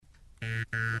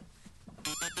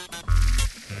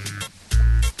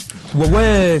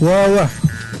Ouais.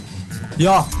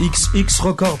 Ya, XX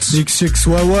Records. XX,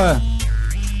 ouais.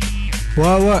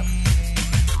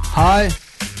 Hi.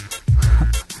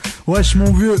 Wesh,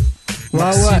 mon vieux.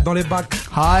 Merci dans les bacs.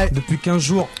 Hi. Depuis 15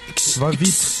 jours. Va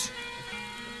vite.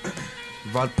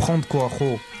 Va le prendre quoi,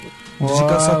 gros.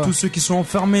 Dédicace à tous ceux qui sont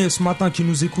enfermés ce matin, qui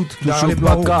nous écoutent derrière les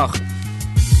placards.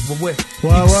 Ouais.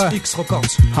 XX Records.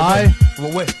 Hi.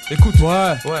 Ouais. Écoute.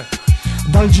 Ouais.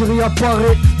 D'Algérie à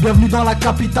Paris, bienvenue dans la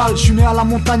capitale. Je suis né à la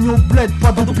montagne au bled,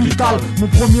 pas d'hôpital. Mon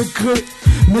premier cri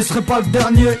ne serait pas le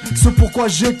dernier. C'est pourquoi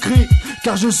j'écris,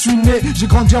 car je suis né. J'ai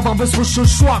grandi à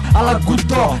Barbès-Rochechouart, à la Goutte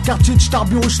d'Or. Quartier de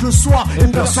Starburoche le soir, et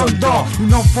personne dort.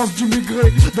 Une enfance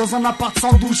d'immigré, dans un appart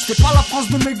sans douche. C'est pas la France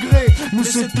de Maigret, mais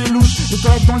c'était louche. Les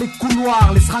toilettes dans les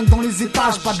couloirs, les seringues dans les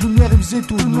étages. Pas de lumière, il faisait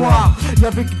tout noir.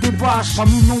 Y'avait que des bâches,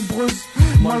 famille nombreuse.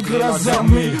 Malgré la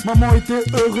zermie, maman était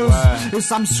heureuse. Et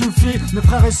ça me suffit, mes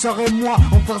frères et sœurs et moi,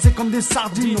 on faisait comme des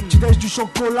sardines. Au petit-déj du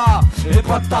chocolat et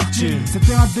pas de tartine.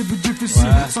 C'était un début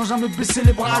difficile, sans jamais baisser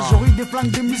les bras. J'aurais eu des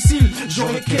flingues, des missiles,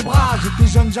 j'aurais québras.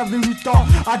 J'étais jeune, j'avais 8 ans,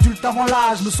 adulte avant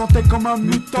l'âge. Je me sentais comme un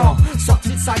mutant, sorti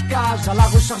de sa cage, à la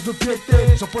recherche de piété.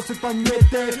 J'en possède pas une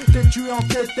mété, t'es tué,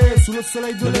 entêté, sous le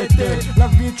soleil de l'été. La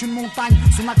vie est une montagne,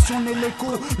 son action n'est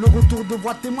l'écho. Le retour de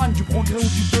voix témoigne du progrès ou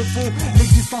du défaut.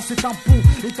 L'existence est un pont,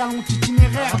 et talon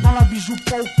itinéraire. Dans la vie, joue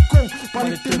pas au con, pas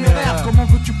les téméraires. Comment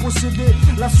veux-tu posséder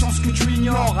la science que tu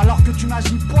ignores, alors que tu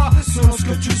n'agis pas selon ce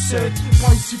que tu sais?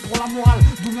 Pas ici pour la morale,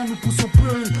 d'où vient nous pousse au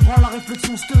péril. Rend la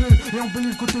réflexion stérile et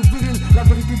embellit le côté viril. La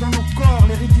vérité dans nos corps,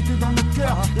 l'hérédité dans nos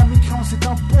cœurs. La mécréance est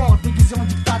un port déguisé en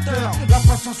dictateur. La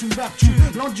patience une vertu,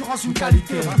 l'endurance une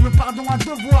qualité. Le pardon un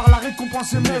devoir, la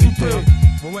récompense est méritée.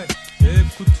 Ouais,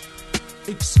 écoute.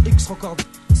 XX Records,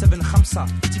 7 Khamsa,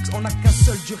 Tix, on a qu'un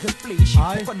seul Dieu réfléchi.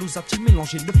 Pourquoi nous a-t-il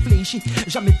mélangé le fléchi?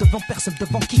 Jamais devant personne,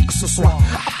 devant qui que ce soit.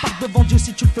 À part devant Dieu,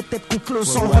 si tu le fais tête contre le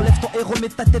sol. Relève ton et remets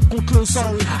ta tête contre le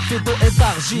sol. Fais d'eau et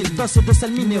d'argile, d'os et de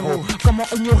sels minéraux. Comment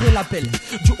ignorer l'appel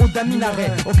du haut d'un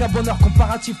minaret? Aucun bonheur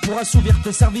comparatif pour assouvir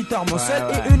tes serviteurs. Mon seul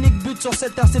et unique but sur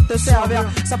cette terre, c'est de te servir.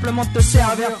 Simplement de te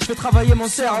servir. Je fais travailler mon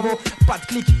cerveau. Pas de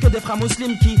clic, que des frères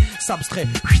musulmans qui s'abstraient.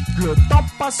 Le temps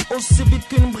passe aussi vite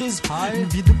qu'une brise. Une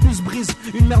vie de plus brise,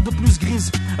 une mer de plus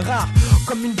grise. Rare,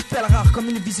 comme une pelle rare, comme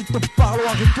une visite au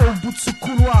parloir. Et toi au bout de ce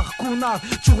couloir, connard,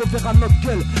 tu reverras notre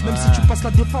gueule. Même si tu passes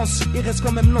la défense, il reste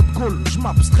quand même notre goal. Je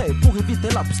m'abstrais pour éviter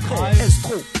l'abstrait.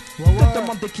 Estro, te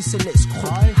demander qui c'est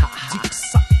l'escroc. Dis que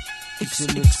ça,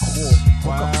 l'escroc.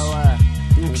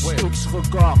 XX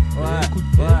Record. Écoute.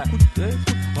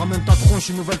 Ramène ta tronche,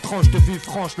 une nouvelle tranche de vie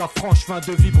franche. La franche fin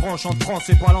de vie branche en transe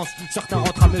et balance. Certains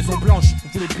rentrent à Maison Blanche,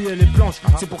 les billets et les planches.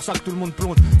 C'est pour ça que tout le monde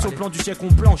plonge. C'est au plan du siècle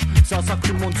on planche. C'est à ça que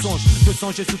tout le monde songe. De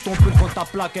songer sous ton pull contre ta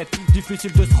plaquette.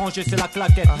 Difficile de se ranger, c'est la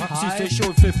claquette. Si c'est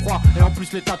chaud, il fait froid. Et en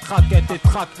plus l'état de raquette et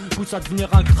traque pousse à devenir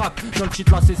un crack. Dans le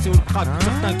cheat là c'est au crack.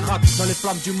 Certains craquent dans les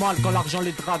flammes du mal quand l'argent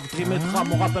les drague. Dream et drame,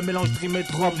 on rappe un mélange dream et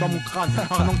drop dans mon crâne.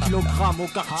 Arme en kilogramme au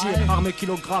quartier, armé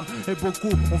kilogramme. Et beaucoup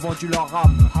ont vendu leur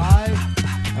âme.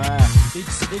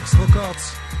 XX Records.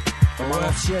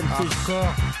 L'ancienne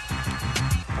hardcore.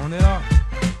 On est là.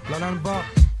 La Lalba.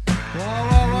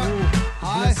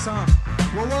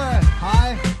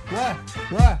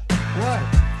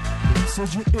 C'est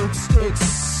du XX.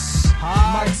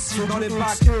 Max dans les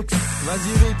bacs.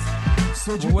 Vas-y vite.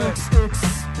 C'est du Ouais. XX.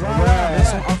 Ils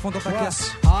sont à fond dans ta caisse.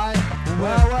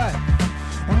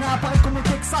 On est à Paris comme au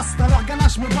Texas, dans leur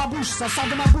ganache me babouche. Ça sort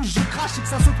de ma bouche, je crache et que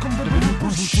ça saute comme des boules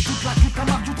bouche. C'est toute la clique à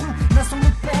marque du trou, mais son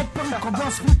mec pas en perruque.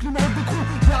 Ambiance flic, numéro de crew,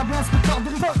 verre bien inspecteur de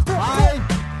rue. Ouais.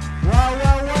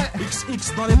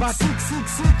 XX dans les bacs. Tu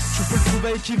peux le trouver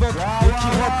à Equivoque,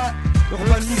 Equirock,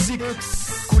 Urban Music,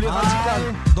 Coulé Radical,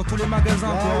 dans tous les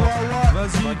magasins.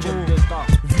 Vas-y, gros.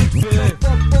 Vite fait.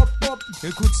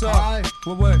 Écoute ça.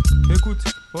 Ouais. Écoute.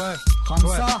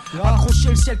 Ça. Accrocher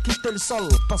le ciel, quitter le sol.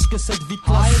 Parce que cette vie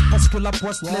classe, parce que la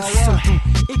poisse laisse seul tout.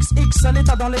 XX, un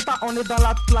état dans l'état, on est dans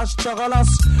la plage, te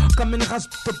relance. Comme une race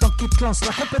de temps qui te lance.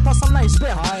 La compétence en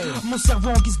iceberg. Mon cerveau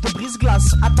en guise de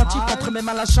brise-glace. Attentif entre mes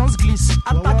mains, la chance glisse.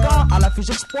 Attaquant, à l'affût,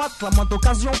 j'exploite la moindre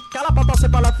occasion. Car l'important,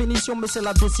 c'est pas la finition, mais c'est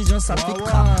la décision, ça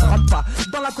piquera. Rentre pas.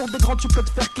 Dans la cour des grands, tu peux te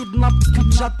faire kidnap. Tu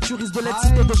te jattes, tu risques de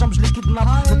l'exciter de jambes, je les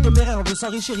kidnappe. Le téméraire veut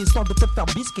s'enrichir histoire de te faire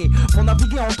bisquer. Pour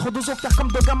naviguer entre deux eaux, faire comme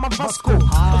de gamma Vasco.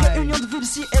 Réunion de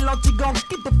Vilsi et l'antigang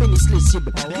qui définissent les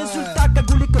cibles. Résultat,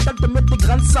 cagoulé que dalle de mettre des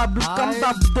grains de sable. Comme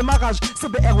d'hab, démarrage,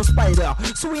 CBR au Spider.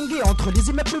 Swing flingué entre les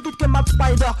immeubles plus vite que Matt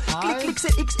Spider. Clic clic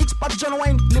c'est XX pas de John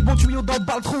Wayne. Les bons tuyaux dans le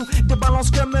baltrou. Des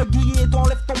balances comme Guy et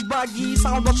t'enlèves ton baggy. Ça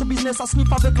rentre dans son business à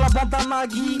sniff avec la bande à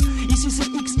Maggie. Ici c'est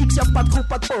XX y'a pas de groupe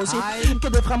pas de pause. Que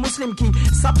des frères musulmans qui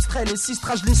s'abstraient. Les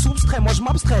sistras je les soustrais. Moi je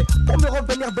m'abstrais pour me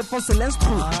revenir défoncer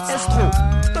l'instru. Estro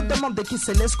te demande de qui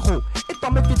c'est l'escroc. Et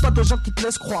t'en méfie-toi des gens qui te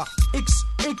laissent croire.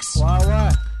 XX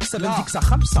ça veut dire que ça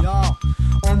rame ça.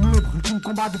 En libre, ultime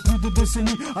combat depuis des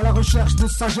décennies, à la recherche de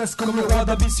sagesse comme le roi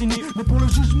d'Abyssinie. Mais pour le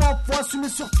jugement, faut assumer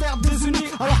sur terre désunis.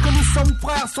 Alors que nous sommes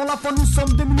frères, sans la foi nous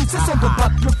sommes démunis. Cessons de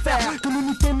battre le fer, que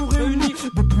l'unité nous réunit.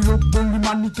 Depuis l'aube de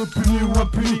l'humanité, punie ou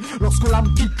impunie. Lorsque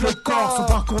l'âme quitte le corps, son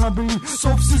parcours l'embellit.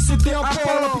 Sauf si c'était un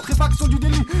port, la putréfaction du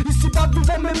délit. Ici-bas,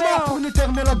 vivons mes morts pour une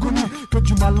éternelle agonie. Que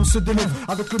du mal on se délève,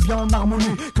 avec le bien en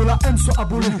harmonie. Que la haine soit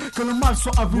abolie, que le mal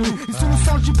soit avoué. Ici nous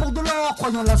s'agit pour de l'or,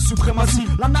 croyant la suprématie.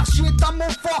 L'anarchie est un mot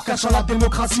fort, cachant la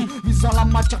démocratie. Visant la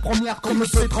matière première comme le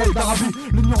pétrole d'Arabie.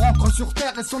 L'union ancre sur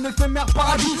terre et son éphémère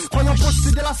paradis. Croyant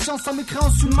posséder la science en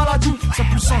mécréance une maladie. Sa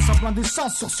puissance a plein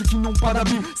d'essence sur ceux qui n'ont pas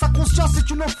d'habit. Sa conscience est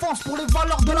une offense pour les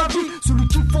valeurs de la vie. Celui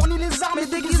qui fournit les armes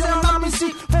est déguisé en arme ici.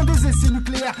 Font des essais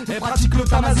nucléaires et pratique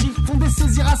l'euthanasie. Font des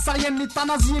saisies rassariennes,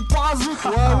 l'euthanasie et parasites.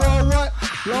 Ouais.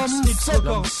 L'homme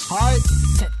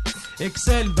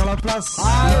Excel dans la place. Ouais,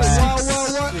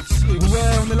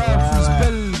 on est là, full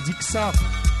spell, dit que ça.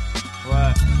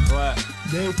 Ouais.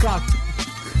 D4.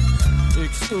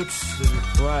 XX.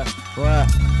 Ouais.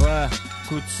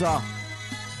 Écoute ça.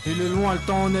 Il est loin le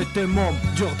temps, on était môme.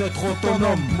 Dur d'être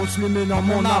autonome. Musulman dans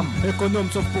mon âme.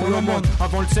 Économe sauf pour le monde.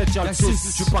 Avant le 7, y'a le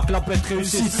 6. Je veux pas que la bête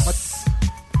réussisse.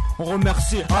 On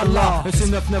remercie Allah et ses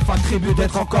 9 attributs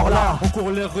d'être encore là. On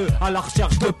court les rues à la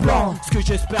recherche de plans. Ce que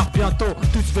j'espère bientôt,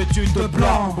 tous vêtus de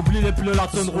blanc. Oublie les bleus, la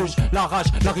tonne rouge, la rage,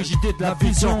 la rigidité de la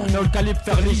vision. Le calibre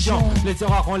faire légion, les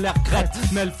erreurs ont l'air crêtes.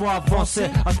 Mais il faut avancer,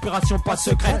 aspiration pas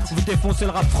secrète. Vous défoncez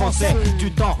le rap français,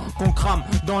 du temps qu'on crame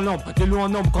dans l'ombre. Des loups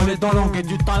en ombre quand les dents longues et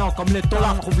du talent. Comme les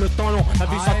tolards trouvent le temps long. La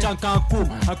vie ça tient qu'à un coup,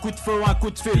 un coup de feu ou un coup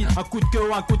de fil. Un coup de queue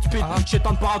ou un coup de speed.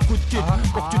 J'étends par un coup de kit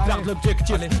pour que tu perdes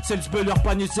l'objectif. C'est le speller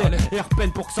panisé. Et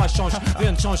repeine pour que ça change,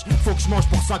 rien ne change, faut que je mange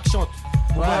pour ça que je chante.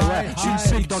 Ouais, j'ai une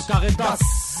flic dans le carré d'as.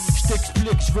 Je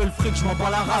t'explique, je veux le fric, je m'en bats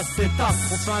la race, c'est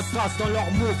tasse. On fait un trace dans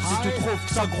leur move, si tu trouves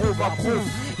que ça groove, approuve.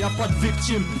 Y'a pas de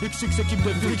victime, XX équipe de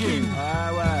vikings.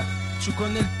 Ouais, tu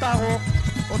connais le tarot,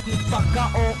 on te nique par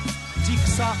KO.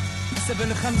 Dixa,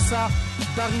 Seven Khamsa,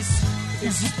 Daris,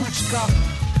 Exipuchka,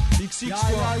 XX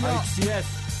quoi, XCS.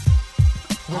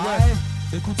 Ouais,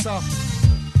 écoute ça,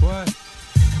 ouais.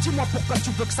 Dis-moi pourquoi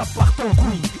tu veux que ça parte en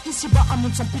couille. Ici-bas, un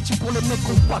monde sans pitié pour les mecs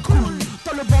qui ont pas de couilles.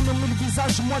 T'as le bon nom le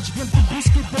visage, moi je viens de te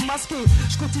brusquer, démasquer.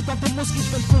 Je continue dans des mosquées, je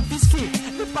viens de confisquer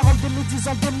les paroles des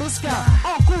médisants, des mesquins.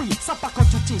 En couille, ça part quand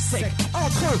tu t'es sec.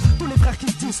 Entre eux, tous les frères qui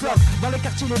se disloquent. Dans les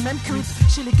quartiers, les mêmes cultes.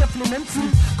 Chez les keufs, les mêmes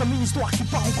flux. Comme une histoire qui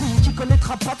part en couille et qui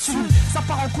connaîtra pas dessus. Ça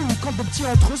part en couille quand des petits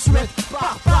entre eux souhaitent.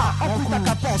 Part, en couille, t'as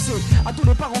qu'à penser à tous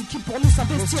les parents qui pour nous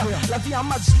s'investir. La vie un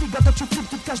match, liga, toi tu flippes,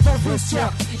 tu te caches dans le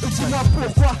vestiaire. Et dis-moi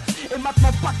pourquoi. Et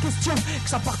maintenant pas de question que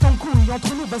ça parte en couille entre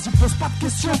nous, vas-y pose pas de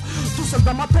questions. Tout seul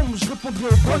dans ma tombe, je répondrai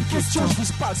aux bonnes questions. Je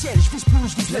vise pas le ciel, je vise plus,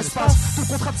 je vise l'espace. Tout le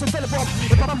contrat de cet album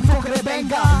et pas plus fort que les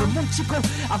bengas. Le monde chico,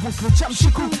 avant que le jam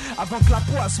chico, avant que la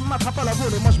poisse m'attrape à la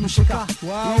volée, moi je me chéka. Ouais.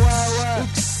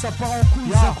 X, ça part en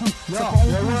couille, ça part en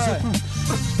couille,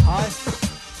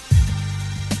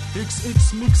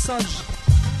 XX mixage.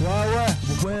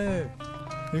 Ouais.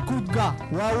 Écoute gars,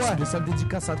 ouais. Des salles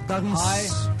dédicaces à Daris. Ouais.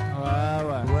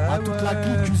 À toute la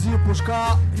clique, Uzi,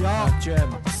 Pochka,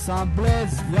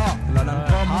 Saint-Blaise, La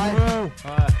Lampam,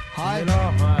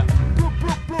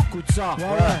 Écoute ça.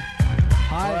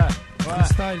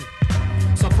 Freestyle.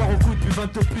 Ça part au coup depuis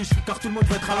 22 piges, car tout le monde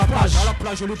va être à la plage. À la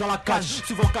plage, au lieu dans la cage.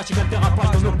 Souvent cache, il y a le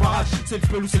dérapage dans nos parages. C'est le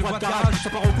pelou, c'est le voie de garage. Ça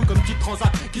part au coup comme petite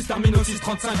transac qui se termine au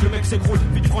 635. Le mec s'écroule,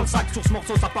 puis tu prends le sac. Sur ce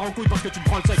morceau, ça part au couille parce que tu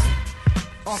prends le sec.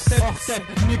 Hors tête,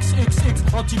 mix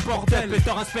XX, anti-bordel.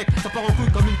 Peter Inspect, ça part au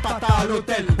couille comme une tata à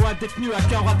l'hôtel. Ou un détenu à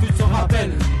cœur ravu de son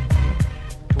rappel.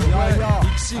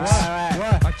 XX.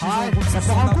 Ça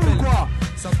part en couille quoi.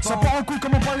 Ça part en couille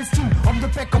comme en Palestine. Homme de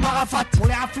paix comme Arafat. Pour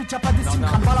les rafutes y'a pas des signes.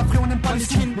 Crame pas la pluie, on n'aime pas les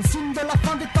signes. Les signes de la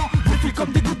fin des temps défilent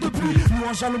comme des gouttes de pluie. Nous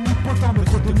en jalons le potent, mais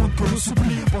trop de monde que nous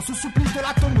supplie. Pense au supplice de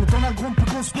la tombe, le ton a gronde plus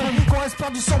qu'on se plombe. Qu'on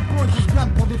espère du sang-plomb, et qu'on se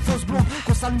blinde pour des fausses blondes.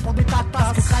 Qu'on s'allume pour des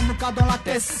tatas, qu'on craigne le cas dans la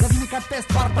tête. La vie n'est qu'un test,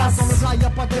 partage dans le plat, y'a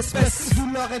pas d'espèce.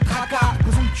 Douleur et tracas,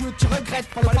 présomptueux tu regrettes.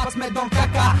 Fallait pas se mettre dans le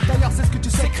caca. D'ailleurs c'est ce que tu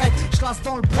sécrètes. Je lasse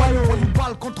dans le boyau, une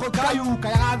balle contre caillou.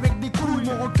 Caillera avec des couilles,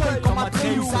 mon recueil comme un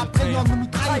tréou. C'est attrayant, nous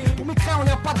mitraille. Pour m'écrire on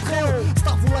n'est pas très haut.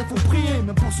 Star for life faut prier,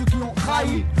 même pour ceux qui ont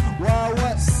trahi.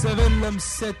 Ouais. Seven l'homme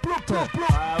 7 Ouais.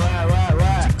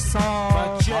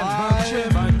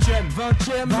 20ème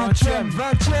 20ème,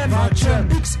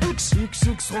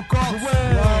 XX record. Ouais.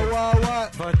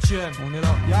 20ème, On est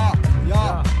là. Ya.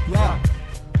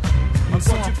 Même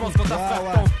quand tu penses quand ta frère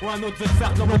tombe ou un autre veut te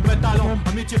faire de l'ombre de talent.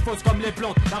 Amitié fausse comme les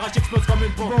plantes, la rage explose comme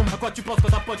une bombe. À quoi tu penses quand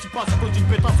ta pote tu passes à cause d'une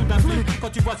pétasse ou d'un flic? Quand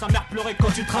tu vois sa mère pleurer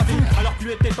quand tu trafiques alors que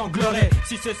lui était engleuré.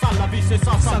 Si c'est ça la vie c'est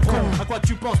ça, ça compte. À quoi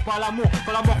tu penses? Pas à l'amour,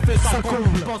 quand la mort fait ça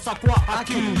compte. Tu penses à quoi? À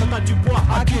qui? Quand t'as du poids,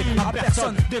 à qui? À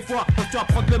personne. Des fois quand tu vas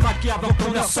prendre le maquis avant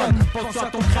ton heure sonne. Pense-tu à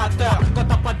ton créateur quand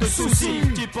t'as pas de soucis?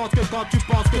 Tu penses que quand tu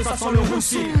penses que ça sent le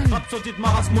roussi. Rhapsodie de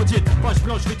ma race maudite, page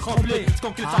blanche vite remplie. C'est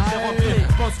comme que ça fait remplir.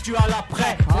 Penses-tu à l'après?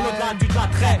 Pour l'au-delà du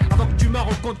l'attrait. Avant que tu meurs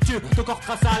on compte tu, ton corps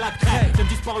tracé à la craie. J'ai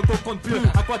disparu qu'on compte plus.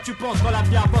 À quoi tu penses quand la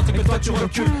vie avance et que toi tu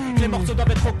recules? Les morceaux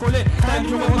doivent être recollés. T'as un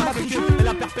numéro de matricule et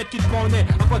la perpète qui te prend au nez.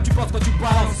 À quoi tu penses quand tu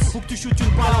balances? Ou que tu shootes une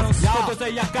balance? Ton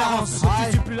oseille y'a carence, faut que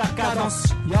tu suis plus la cadence.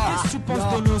 Qu'est-ce que tu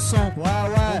penses de nos sons?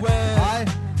 Ouais.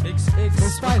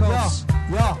 XX Records.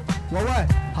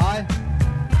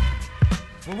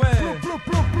 Ouais.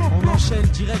 On enchaîne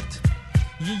direct.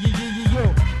 Yo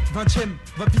 20ème,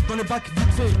 va vite dans les bacs,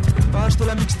 vite fait. Va acheter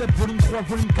la mixtape volume 3,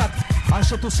 volume 4.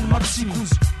 Achète aussi le maxi Goose.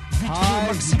 Vite fait,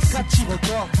 maxi 4 titres.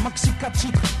 Maxi 4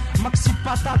 titres. Maxi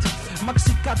patate.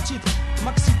 Maxi 4 titres.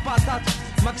 Maxi patate.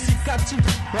 Maxi 4 titres.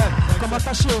 Ouais, comme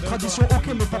attaché aux traditions, ok,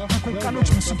 mais pas plus qu'on canot.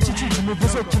 Je me substitue, du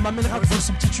mauvais autre qui m'amènera que je le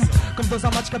substitue. Comme dans un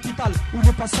match capital où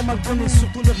le passé mal connaît.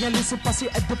 Surtout ne rien laisser passer,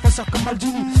 être défenseur comme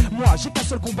Maldini. Moi, j'ai qu'un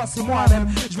seul combat, c'est moi-même.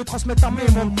 Je veux transmettre à mes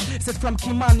mômes cette flamme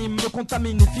qui m'anime, me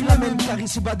contamine et filamène. Car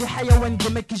ici bas des hayawan, des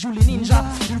mecs qui jouent les ninjas.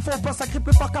 Il faut pas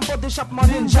sacrifier par qu'un pote d'échappement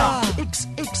ninja.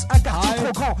 XX, un quartier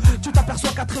trop grand. Tu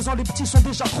t'aperçois qu'à 13 ans, les petits sont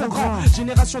déjà trop grands.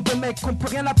 Génération de mecs qu'on peut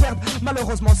rien à perdre.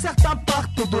 Malheureusement, certains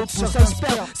partent et d'autres se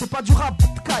perdent. C'est pas du rap,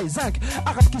 Kai, zinc,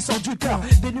 arabe qui sort du cœur.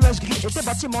 Des nuages gris et des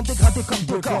bâtiments dégradés comme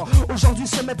des corps. Aujourd'hui,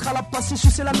 se mettre à la place, c'est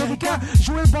sucer l'américain.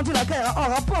 Jouer le bandit la guerre en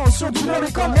rappant sur du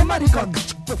mauvais comme les maricones.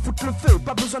 Pour foutre le feu,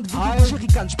 pas besoin de vider des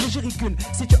jerrycans. J'peux qu'une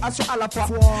situation à la fois.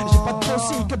 J'ai pas de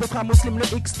possible que de frère muslim le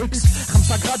XX.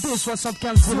 Ramsa gradé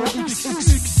 75 0 XX.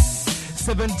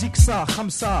 7 Dixa,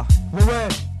 Ramsa. Ouais,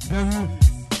 bien vu.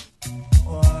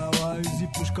 Easy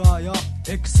Pushka, ya.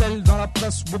 Excel dans la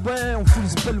place, ouais, on fout le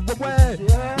spell, ouais.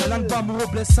 L'alba amoureux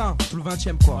blessant, tout le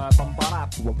 20ème quoi.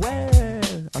 Ouais,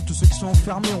 à tous ceux qui sont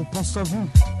enfermés, on pense à vous.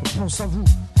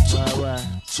 Ouais.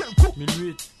 Tiens le coup.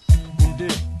 1008.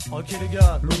 Ok les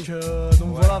gars,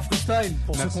 donc voilà, freestyle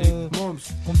pour Merci. ceux qui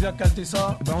ont bien calté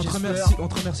ça. Ben, on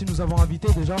te remercie de nous avoir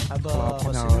invités déjà. Ah bah, c'est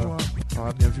nous, hein.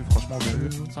 bien vu, franchement bien vu.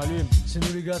 Salut. C'est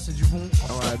nous les gars, c'est du bon.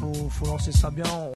 Faut lancer ça bien.